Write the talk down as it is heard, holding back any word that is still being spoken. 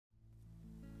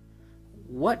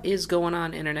What is going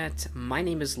on, internet? My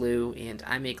name is Lou and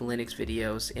I make Linux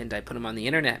videos and I put them on the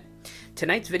internet.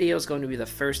 Tonight's video is going to be the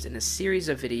first in a series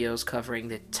of videos covering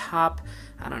the top,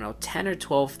 10 or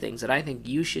 12 things that I think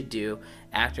you should do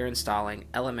after installing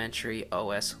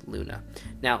elementaryOS Luna.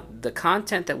 Now, the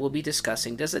content that we'll be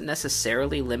discussing doesn't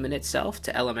necessarily limit itself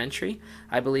to elementary.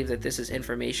 I believe that this is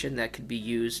information that could be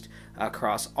used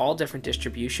across all different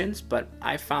distributions, but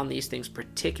I found these things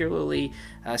particularly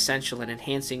essential in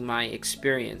enhancing my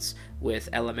experience with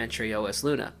elementaryOS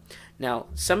Luna. Now,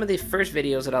 some of the first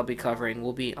videos that I'll be covering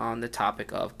will be on the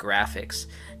topic of graphics.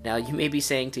 Now, you may be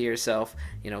saying to yourself,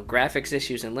 graphics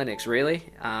issues in Linux,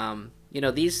 really?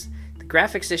 These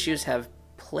graphics issues have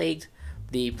plagued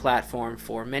the platform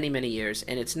for many, many years,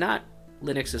 and it's not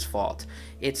Linux's fault.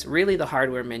 It's really the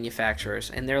hardware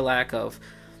manufacturers and their lack of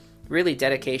really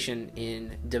dedication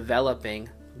in developing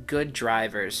good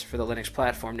drivers for the Linux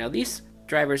platform. Now, these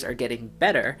drivers are getting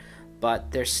better, but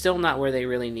they're still not where they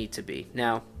really need to be.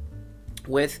 Now,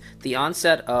 with the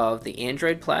onset of the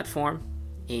Android platform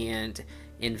and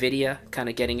NVIDIA kind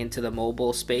of getting into the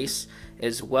mobile space,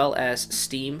 as well as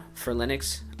Steam for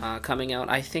Linux coming out,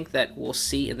 I think that we'll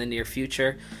see in the near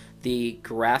future the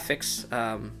graphics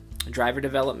driver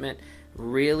development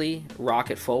really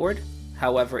rocket forward.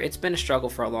 However, it's been a struggle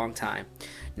for a long time.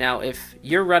 Now, if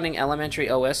you're running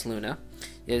elementaryOS Luna,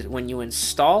 when you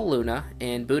install Luna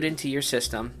and boot into your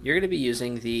system, you're going to be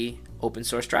using the open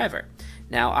source driver.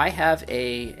 Now, I have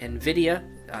a NVIDIA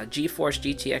GeForce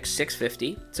GTX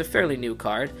 650. It's a fairly new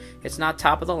card. It's not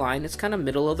top of the line. It's kind of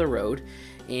middle of the road.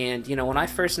 And, when I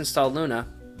first installed Luna,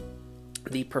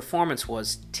 the performance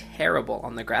was terrible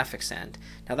on the graphics end.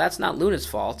 Now, that's not Luna's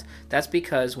fault. That's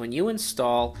because when you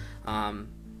install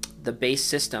the base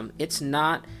system, it's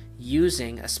not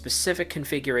using a specific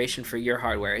configuration for your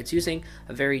hardware. It's using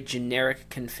a very generic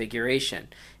configuration.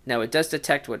 Now, it does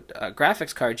detect what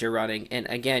graphics card you're running, and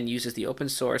again uses the open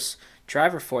source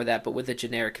driver for that, but with a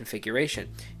generic configuration.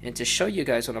 And to show you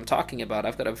guys what I'm talking about,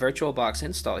 I've got a VirtualBox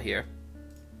install here,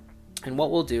 and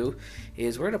what we'll do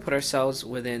is we're going to put ourselves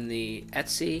within the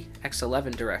etc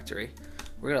x11 directory.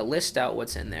 We're going to list out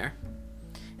what's in there,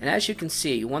 and as you can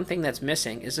see, one thing that's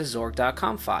missing is a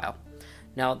xorg.conf file.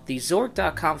 Now, the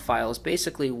xorg.conf file is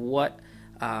basically what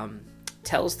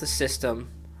tells the system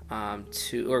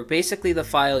or basically the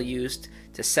file used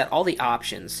to set all the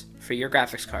options for your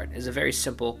graphics card. Is a very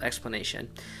simple explanation.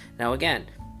 Now, again,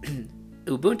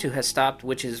 Ubuntu has stopped,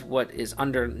 which is what is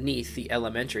underneath the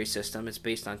elementary system. It's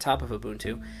based on top of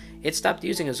Ubuntu. It stopped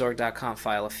using a xorg.conf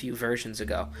file a few versions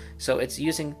ago. So it's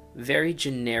using very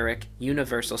generic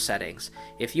universal settings.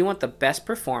 If you want the best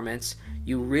performance,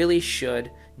 you really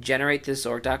should generate this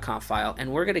xorg.conf file,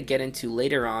 and we're going to get into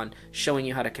later on showing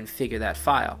you how to configure that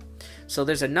file. So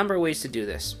there's a number of ways to do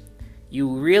this. You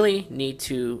really need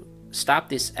to stop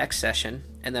this X session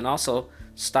and then also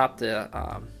stop the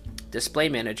display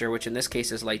manager, which in this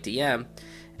case is LightDM,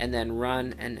 and then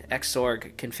run an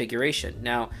xorg configuration.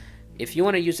 Now, if you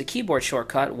want to use a keyboard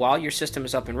shortcut while your system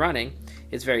is up and running,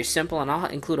 it's very simple, and I'll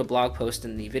include a blog post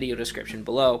in the video description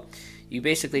below. You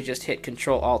basically just hit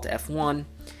Control-Alt-F1,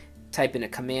 type in a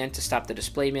command to stop the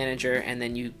display manager, and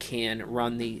then you can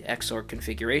run the xorg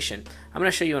configuration. I'm going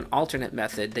to show you an alternate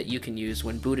method that you can use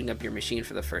when booting up your machine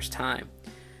for the first time.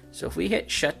 So if we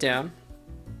hit shutdown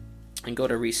and go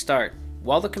to restart,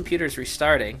 while the computer is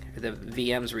restarting, or the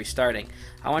VM's restarting,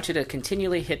 I want you to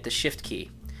continually hit the shift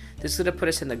key. This is going to put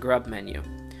us in the grub menu.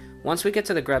 Once we get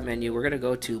to the grub menu, we're going to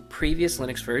go to previous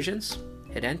Linux versions,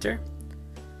 hit enter.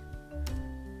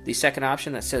 The second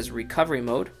option that says recovery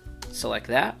mode, select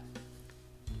that.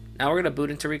 Now we're going to boot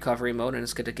into recovery mode, and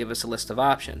it's going to give us a list of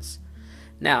options.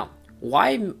 Now,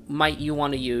 why might you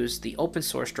want to use the open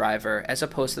source driver as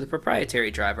opposed to the proprietary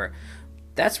driver?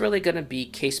 That's really going to be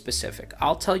case specific.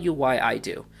 I'll tell you why I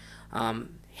do.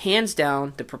 Hands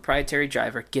down, the proprietary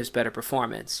driver gives better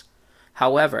performance.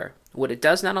 However, what it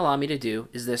does not allow me to do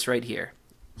is this right here,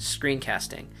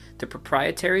 screencasting. The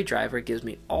proprietary driver gives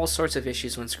me all sorts of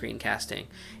issues when screencasting.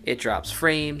 It drops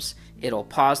frames, it'll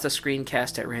pause the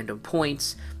screencast at random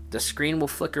points, the screen will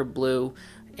flicker blue,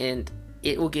 and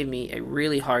it will give me a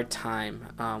really hard time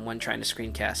when trying to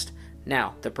screencast.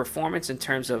 Now, the performance in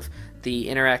terms of the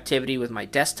interactivity with my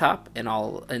desktop and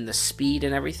the speed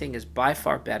and everything is by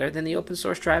far better than the open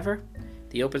source driver.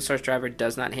 The open source driver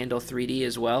does not handle 3D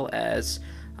as well as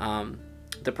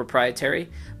the proprietary,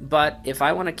 but if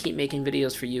I want to keep making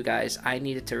videos for you guys, I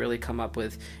needed to really come up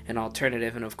with an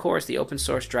alternative, and of course the open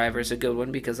source driver is a good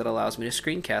one because it allows me to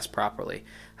screencast properly.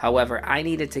 However, I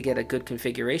needed to get a good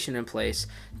configuration in place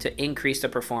to increase the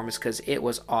performance because it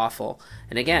was awful.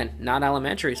 And again, not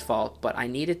Elementary's fault, but I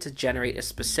needed to generate a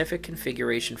specific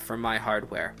configuration for my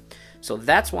hardware. So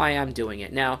that's why I'm doing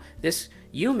it. Now,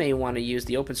 you may want to use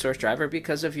the open source driver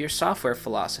because of your software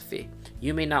philosophy.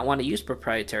 You may not want to use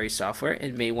proprietary software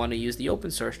and may want to use the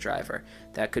open source driver.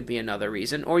 That could be another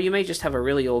reason. Or you may just have a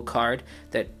really old card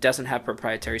that doesn't have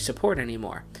proprietary support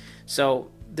anymore.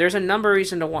 So there's a number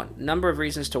of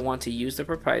reasons to want to use the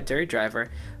proprietary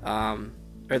driver,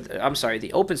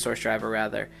 the open source driver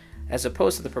rather, as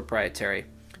opposed to the proprietary.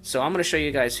 So I'm going to show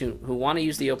you guys who want to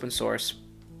use the open source,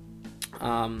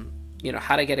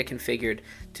 how to get it configured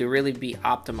to really be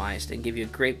optimized and give you a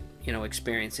great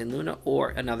experience in Luna or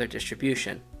another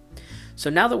distribution. So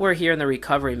now that we're here in the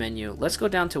recovery menu, let's go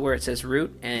down to where it says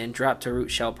root and drop to root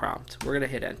shell prompt. We're going to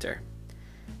hit enter.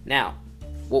 Now,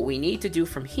 what we need to do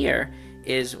from here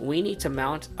is we need to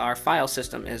mount our file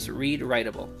system as read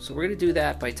writable. So we're going to do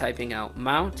that by typing out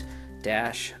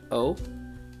mount-o,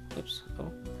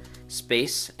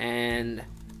 space, and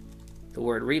the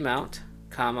word remount,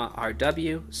 comma,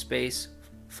 rw, space,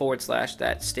 /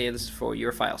 that stands for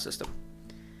your file system.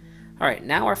 Alright,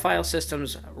 now our file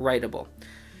system's writable.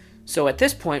 So at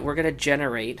this point, we're going to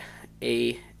generate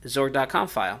a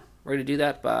xorg.conf file. We're going to do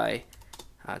that by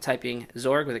typing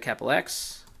xorg with a capital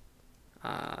X,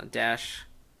 dash,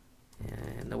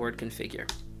 and the word configure.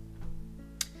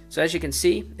 So as you can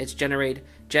see, it's generated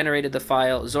the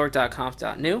file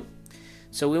xorg.conf.new.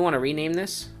 So we want to rename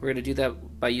this. We're going to do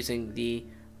that by using the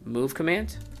move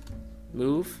command,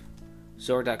 move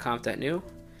xorg.conf.new,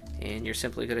 and you're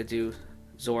simply going to do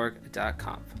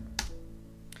xorg.conf.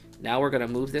 Now we're going to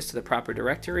move this to the proper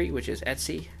directory, which is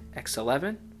etc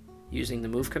x11, using the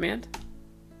move command.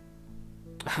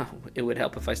 It would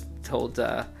help if I told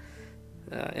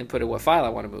inputted what file I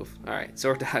want to move. Alright,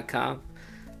 xorg.conf,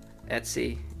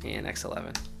 etc, and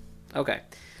x11. Okay,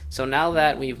 so now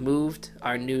that we've moved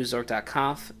our new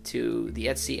xorg.conf to the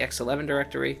etc x11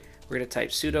 directory, we're going to type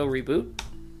sudo reboot.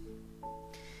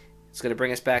 It's going to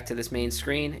bring us back to this main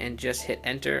screen and just hit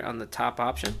enter on the top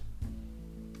option.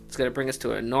 It's going to bring us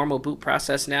to a normal boot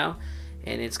process now,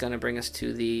 and it's going to bring us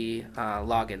to the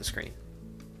login screen.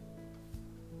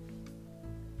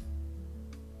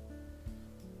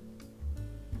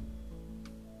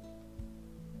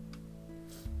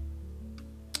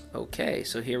 Okay,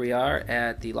 so here we are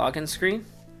at the login screen.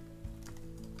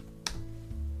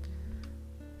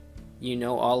 You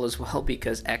know all is well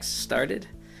because X started.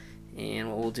 And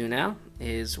what we'll do now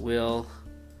is we'll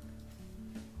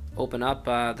open up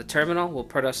the terminal. We'll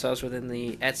put ourselves within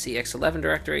the etc x11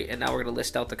 directory, and now we're going to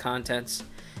list out the contents.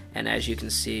 And as you can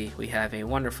see, we have a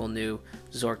wonderful new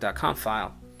xorg.conf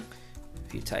file.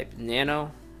 If you type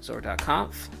nano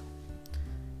xorg.conf,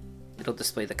 it'll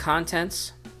display the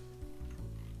contents.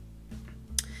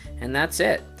 And that's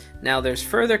it. Now there's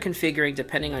further configuring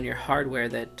depending on your hardware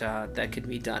that could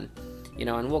be done.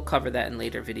 And we'll cover that in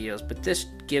later videos, but this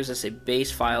gives us a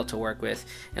base file to work with,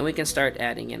 and we can start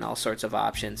adding in all sorts of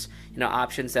options.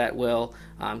 Options that will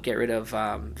get rid of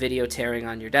video tearing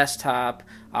on your desktop,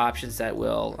 options that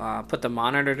will put the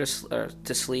monitor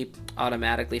to sleep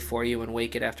automatically for you and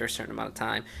wake it after a certain amount of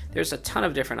time. There's a ton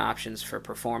of different options for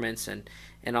performance and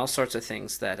all sorts of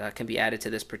things that can be added to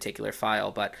this particular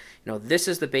file, but this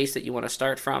is the base that you want to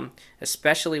start from,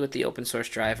 especially with the open source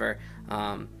driver.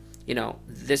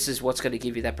 This is what's going to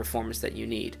give you that performance that you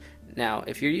need. Now,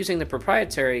 if you're using the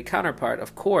proprietary counterpart,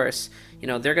 of course,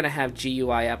 they're going to have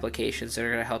GUI applications that are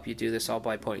going to help you do this all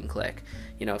by point and click.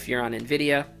 If you're on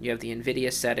NVIDIA, you have the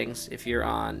NVIDIA settings. If you're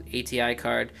on ATI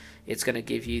card, it's going to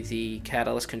give you the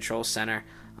Catalyst Control Center,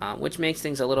 which makes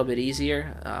things a little bit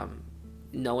easier.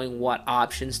 Knowing what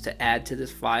options to add to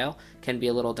this file can be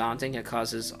a little daunting. It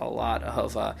causes a lot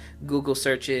of Google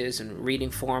searches and reading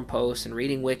forum posts and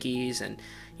reading wikis. And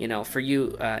for you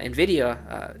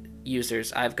NVIDIA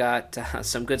users, I've got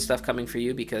some good stuff coming for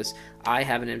you because I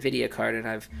have an NVIDIA card, and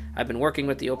I've been working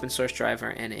with the open source driver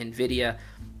and NVIDIA,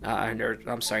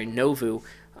 Novu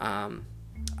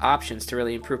options to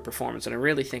really improve performance. And I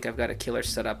really think I've got a killer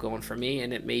setup going for me,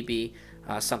 and it may be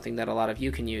something that a lot of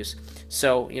you can use.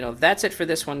 So that's it for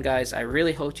this one, guys. I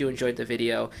really hope you enjoyed the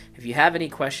video. If you have any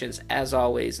questions, as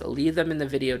always, leave them in the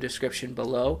video description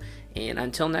below, and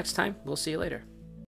until next time, we'll see you later.